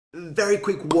Very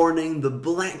quick warning, the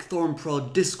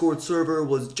Blackthornprod Discord server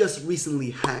was just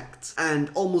recently hacked,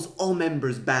 and almost all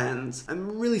members banned.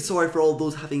 I'm really sorry for all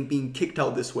those having been kicked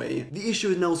out this way. The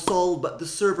issue is now solved, but the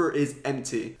server is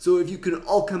empty. So if you can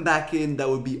all come back in, that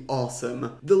would be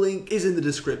awesome. The link is in the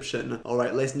description.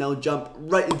 Alright, let's now jump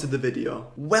right into the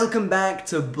video. Welcome back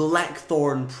to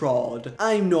Blackthornprod.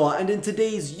 I'm Noah, and in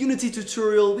today's Unity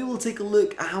tutorial, we will take a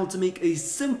look at how to make a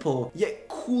simple, yet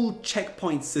cool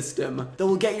checkpoint system that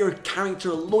will get your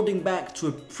character loading back to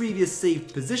a previous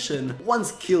saved position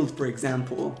once killed, for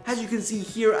example. As you can see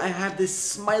here, I have this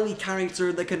smiley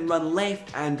character that can run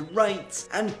left and right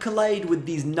and collide with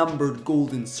these numbered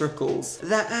golden circles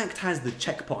that act as the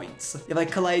checkpoints. If I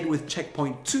collide with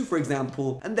checkpoint 2, for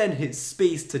example, and then hit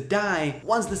space to die,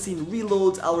 once the scene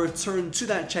reloads, I'll return to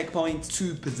that checkpoint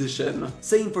 2 position.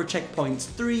 Same for checkpoints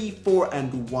 3, 4,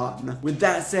 and 1. With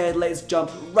that said, let's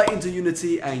jump right into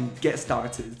Unity and get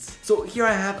started. So here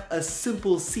I have a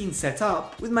simple scene set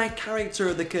up with my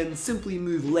character that can simply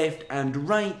move left and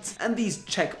right, and these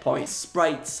checkpoint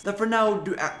sprites that for now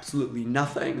do absolutely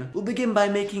nothing. We'll begin by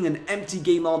making an empty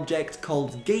game object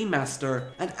called GameMaster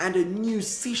and add a new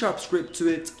C# script to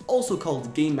it, also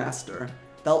called GameMaster.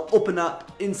 That'll open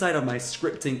up inside of my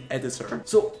scripting editor.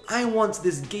 So I want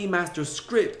this GameMaster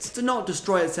script to not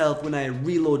destroy itself when I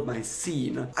reload my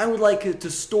scene. I would like it to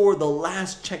store the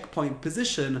last checkpoint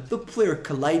position the player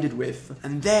collided with,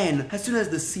 and then as soon as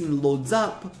the scene loads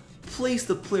up, place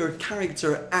the player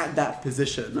character at that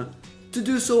position. To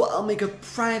do so, I'll make a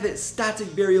private static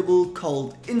variable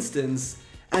called instance,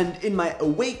 and in my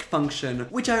awake function,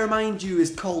 which I remind you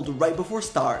is called right before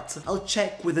start, I'll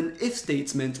check with an if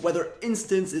statement whether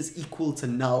instance is equal to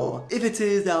null. If it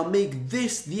is, then I'll make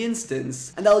this the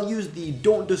instance, and I'll use the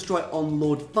don't destroy on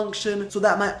load function so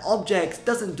that my object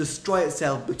doesn't destroy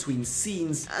itself between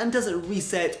scenes and doesn't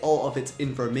reset all of its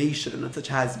information,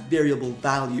 such as variable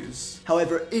values.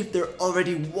 However, if there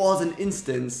already was an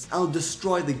instance, I'll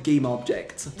destroy the game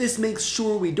object. This makes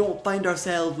sure we don't find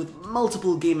ourselves with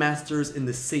multiple game masters in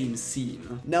the same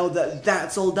scene. Now that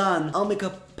that's all done, I'll make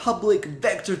a public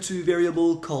vector2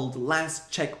 variable called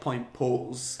last checkpoint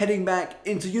pose. Heading back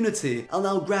into Unity, I'll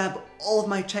now grab all of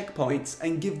my checkpoints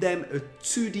and give them a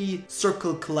 2D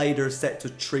circle collider set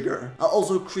to trigger. I'll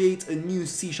also create a new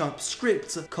C#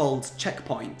 script called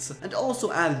checkpoint and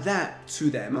also add that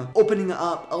to them. Opening it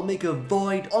up, I'll make a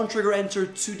void onTriggerEnter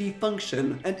 2D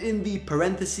function and in the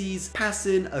parentheses pass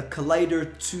in a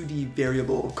collider 2D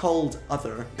variable called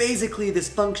other. Basically, this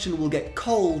function will get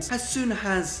called as soon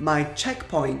as my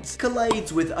checkpoint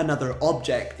collides with another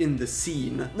object in the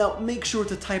scene. Now make sure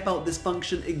to type out this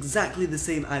function exactly the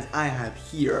same as I have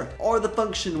here, or the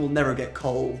function will never get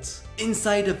called.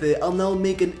 Inside of it, I'll now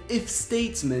make an if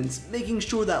statement, making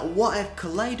sure that what I've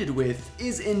collided with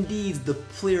is indeed the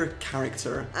player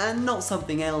character, and not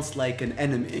something else like an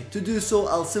enemy. To do so,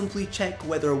 I'll simply check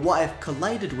whether what I've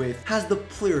collided with has the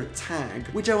player tag,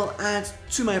 which I will add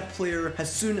to my player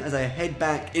as soon as I head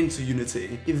back into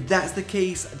Unity. If that's the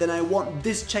case, then I want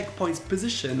this checkpoint's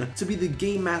position to be the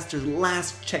Game Master's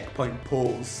last checkpoint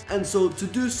pose. And so to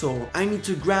do so, I need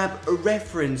to grab a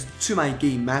reference to my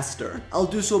Game Master. I'll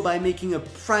do so by making a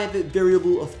private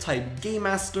variable of type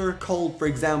GameMaster called, for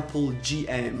example,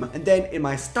 GM, and then in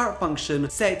my start function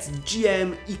set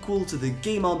GM equal to the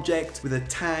game object with a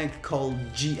tag called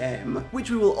GM,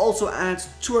 which we will also add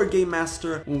to our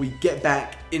GameMaster when we get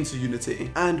back into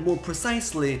Unity, and more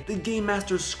precisely, the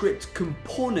GameMaster script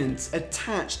component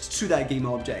attached to that game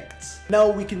object. Now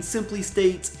we can simply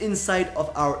state inside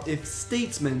of our if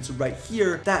statement right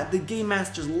here that the Game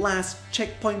Master's last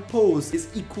checkpoint pose is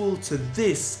equal to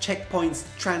this checkpoint's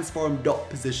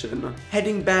transform.position.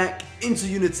 Heading back into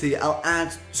Unity, I'll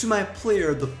add to my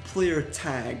player the player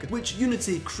tag, which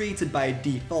Unity created by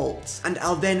default, and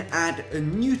I'll then add a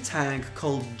new tag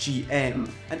called GM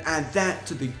and add that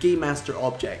to the Game Master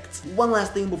object. One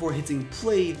last thing before hitting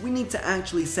play, we need to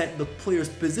actually set the player's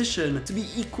position to be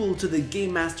equal to the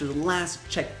Game Master's last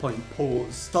checkpoint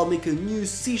pose. So I'll make a new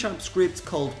C# script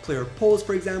called player pose,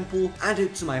 for example, add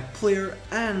it to my player,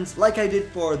 and like I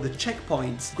did for the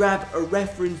checkpoint, grab a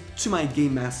reference to my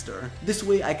Game Master. This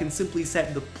way I can simply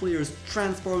set the player's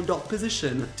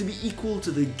transform.position to be equal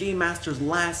to the Game Master's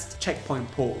last checkpoint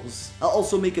pose. I'll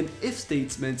also make an if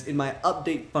statement in my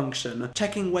update function,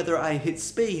 checking whether I hit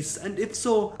space, and if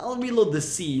so, I'll reload the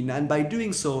scene, and by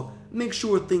doing so, make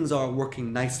sure things are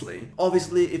working nicely.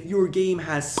 Obviously, if your game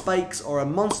has spikes or a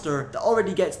monster that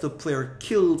already gets the player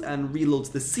killed and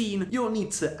reloads the scene, you don't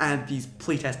need to add these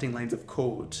playtesting lines of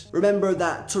code. Remember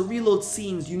that to reload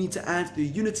scenes, you need to add the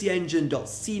Unity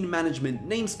Engine.scene management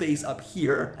namespace up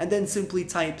here, and then simply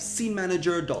type scene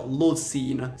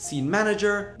manager.load_scene, scene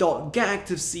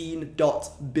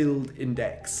manager.getActiveScene.build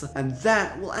index, and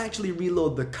that will actually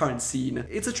reload the current scene.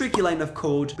 It's a tricky line of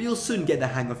code, but you'll soon get the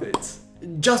hang of it.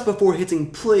 Just before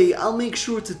hitting play, I'll make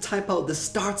sure to type out the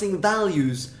starting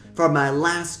values for my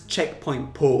last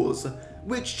checkpoint pose,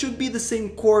 which should be the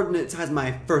same coordinates as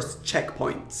my first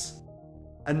checkpoint.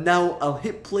 And now I'll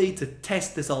hit play to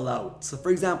test this all out. So for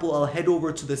example, I'll head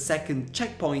over to the second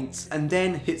checkpoint and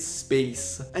then hit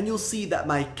space. And you'll see that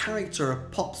my character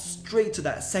pops straight to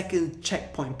that second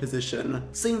checkpoint position.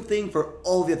 Same thing for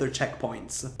all the other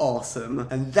checkpoints. Awesome.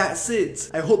 And that's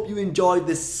it. I hope you enjoyed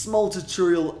this small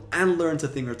tutorial and learned a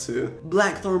thing or two.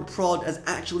 Blackthornprod has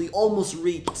actually almost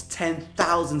reached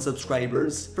 10,000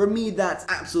 subscribers. For me, that's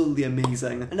absolutely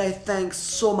amazing. And I thank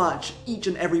so much each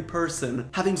and every person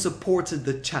having supported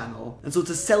the channel. And so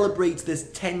to celebrate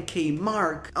this 10k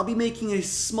mark, I'll be making a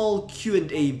small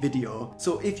Q&A video.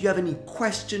 So if you have any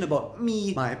question about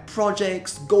me, my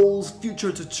projects, goals,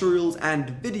 future tutorials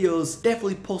and videos,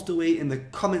 definitely post away in the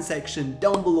comment section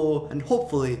down below, and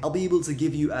hopefully I'll be able to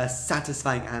give you a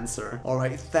satisfying answer.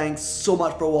 Alright, thanks so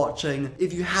much for watching.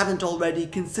 If you haven't already,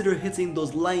 consider hitting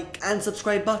those like and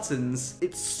subscribe buttons.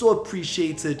 It's so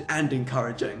appreciated and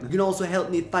encouraging. You can also help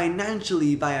me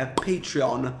financially via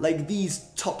Patreon, like these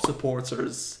top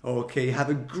supporters. Okay, have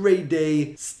a great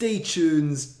day, stay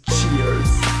tuned,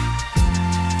 cheers!